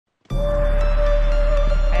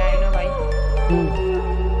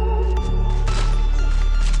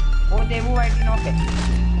वो देबू ID knock है,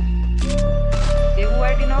 देबू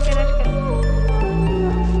ID knock है। रश कर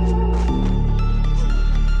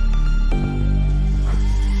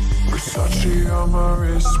Versace on my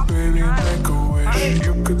wrist, baby, make a wish.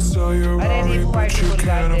 You could sell your Rari, but you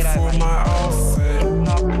can't afford my outfit.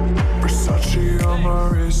 Versace on my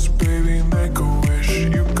wrist, baby, make a wish.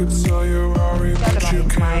 You could sell your Rari, but you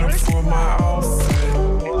can't afford my outfit.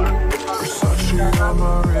 Versace on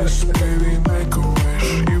my wrist, baby, make a wish.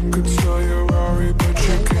 You could sell your Rari, but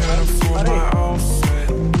you can't afford my outfit.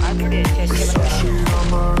 Versace on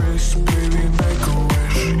my wrist, baby, make a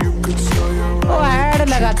wish. You could sell your Rari. O add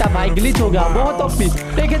लगा था भाई, glitch हो गया बहुत OP.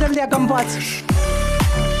 Take जल्दी come fast.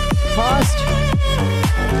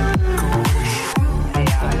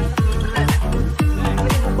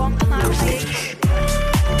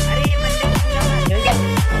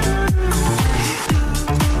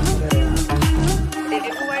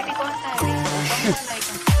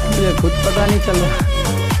 मुझे खुद पता नहीं चल रहा।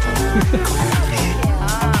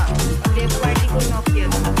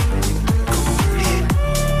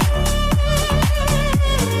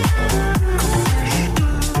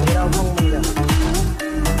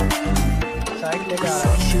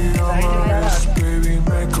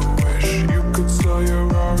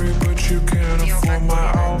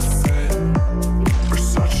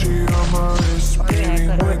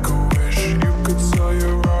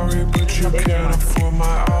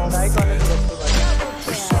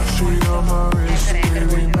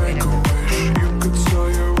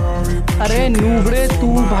 अरे नूबड़े तू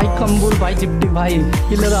भाई, कम्बुल भाई, जिप्टी भाई,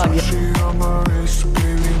 किलर आ गया।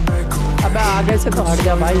 अबे आगे से तो हट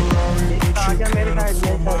जा भाई। आगे मेरे साइड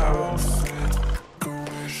में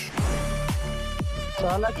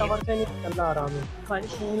साला कवर से नहीं चल रहा है भाई।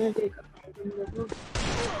 सोने देख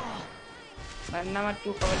मरना मत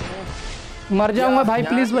तू, कवर में मर जाऊंगा भाई,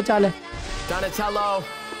 प्लीज बचा ले।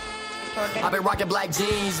 I've been rocking black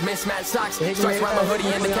jeans, mismatched socks, stripes around my hoodie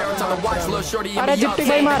and the carrots on the watch. Little shorty in the जिप्टी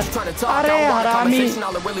भाई मार। अरे हरामी।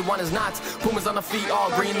 All I really want is knots. Pumas on the feet, all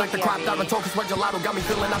green like the crop. Diving tokens, red gelato got me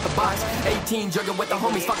filling out the box. 18 jugging with the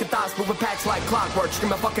homies, fucking thoughts, moving packs like clockwork.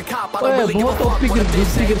 Screaming fucking cop, I don't really give a fuck what a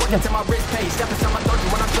bitch say. Running to my wrist page, step inside my dungeon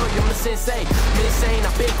when I show you I'm the sensei. Insane,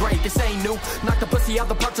 I've been great, this ain't new. Knock the pussy out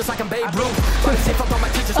the park just like I'm Babe Ruth. But I say fuck all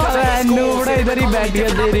my teachers 'cause I hate school. इधर ही बैठ गया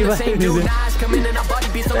तेरी भाई। Come in and I body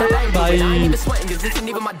beats on the leg. I ain't even sweating 'cause this ain't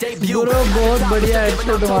even my debut. गुरु बहुत बढ़िया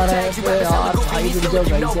headshot मारा है यार भाई।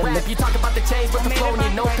 You talk about the change with the flow and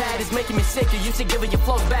your notepad is making me sick. You used to give it your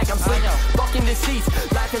flows back. I'm sleep. Fucking the seats.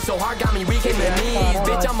 Laughing so hard got me weak in the knees.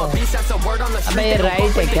 Bitch, I'm a beast. That's a word on the street. अबे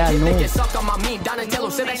right है क्या? No suck on my meat. Donatello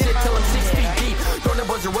said that shit till I'm 6 feet deep. Throwing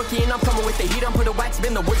was a rookie and I'm coming with the heat. I'm put a wax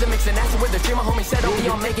in the woods and mixing acid with the stream. My homie said I'll be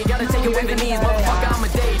on make it. Gotta take it with the knees. Motherfucker, I'm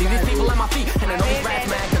a deity. These people at my feet. And I know these rats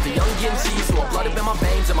mad 'cause the young getting seized. So I'm blood up in my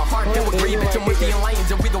veins and my heart filled with greed. Bitch, I'm with the lions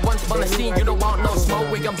and we the ones on the scene. You don't want no smoke.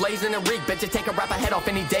 We gun blazing and reek. Bet you take a rapper head off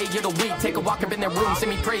any day of the week. Take a walk up in their room,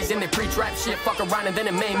 send me praise in their pre-trap shit. Fuck around and then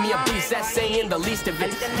it made me a beast. That's saying the least of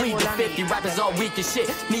it. Plead the 50 rappers all weak as shit.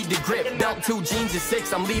 Need the grip. Belt 2 jeans is 6.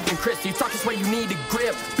 I'm leaving Chris. You talk this way, you need a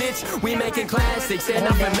grip, bitch. We making classics. They're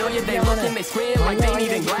not familiar. They looking, they scream like they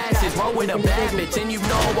needing glasses. Roll with a bad bitch and you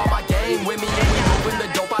know all my game with me. And we moving the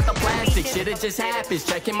dope out the plastic. Shit, it just happens.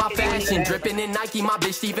 Checking my fashion, dripping in Nike. My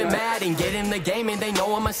bitch even mad and get in the game and they know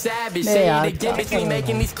I'm a savage. Say it again, bitch. We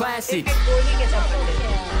making these classics.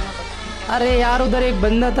 अरे यार उधर एक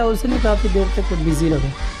बंदा था, उसने काफी देर तक busy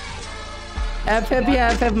लगा। FF या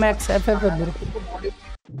FF मैक्स, FF है ब्रो।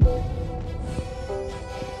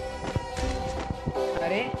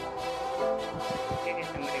 अरे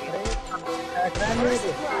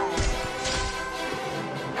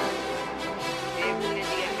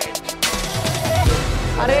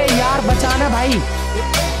अरे यार बचाना भाई।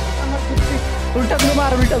 उल्टा क्यों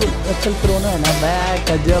मार, उल्टा चल कोरोना है ना भाई।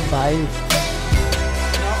 गजब भाई।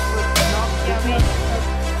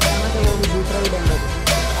 दूसरा भी बंदा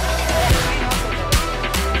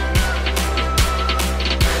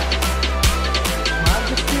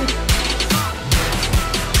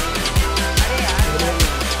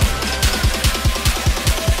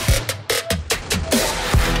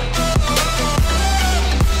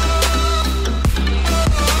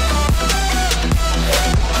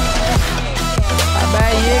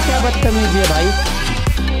बदतमीजी है भाई।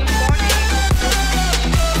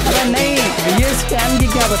 अरे नहीं, ये स्कैम की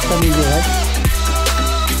क्या बदतमीजी है भाई।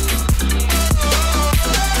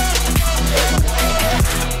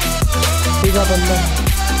 ठीक है बंदा।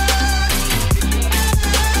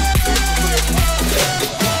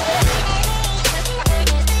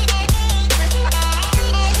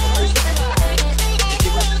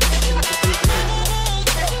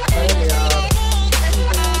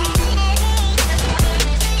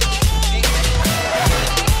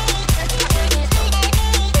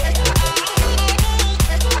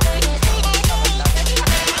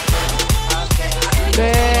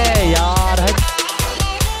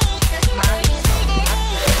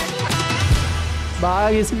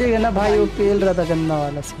 भाग इसलिए ना भाई, वो पेल रहा था गन्ना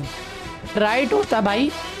वाला से। राइट होता है भाई,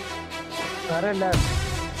 अरे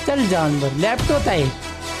लेफ्ट। चल जानवर लेफ्ट होता है,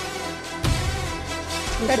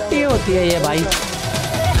 टट्टी होती है ये भाई।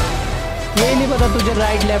 ये नहीं पता तुझे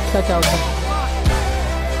राइट लेफ्ट का क्या होता है।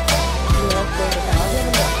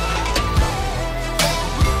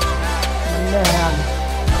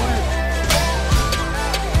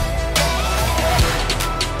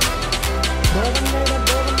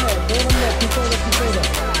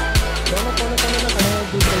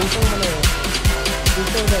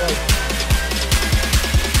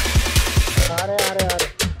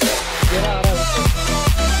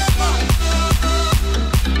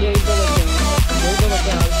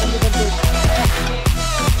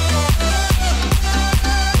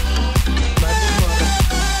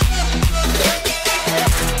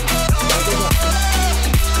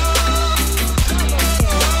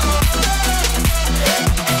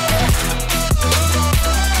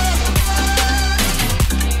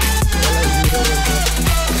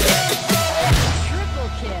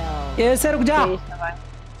 ऐसे रुक जा।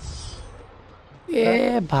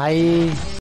 ए भाई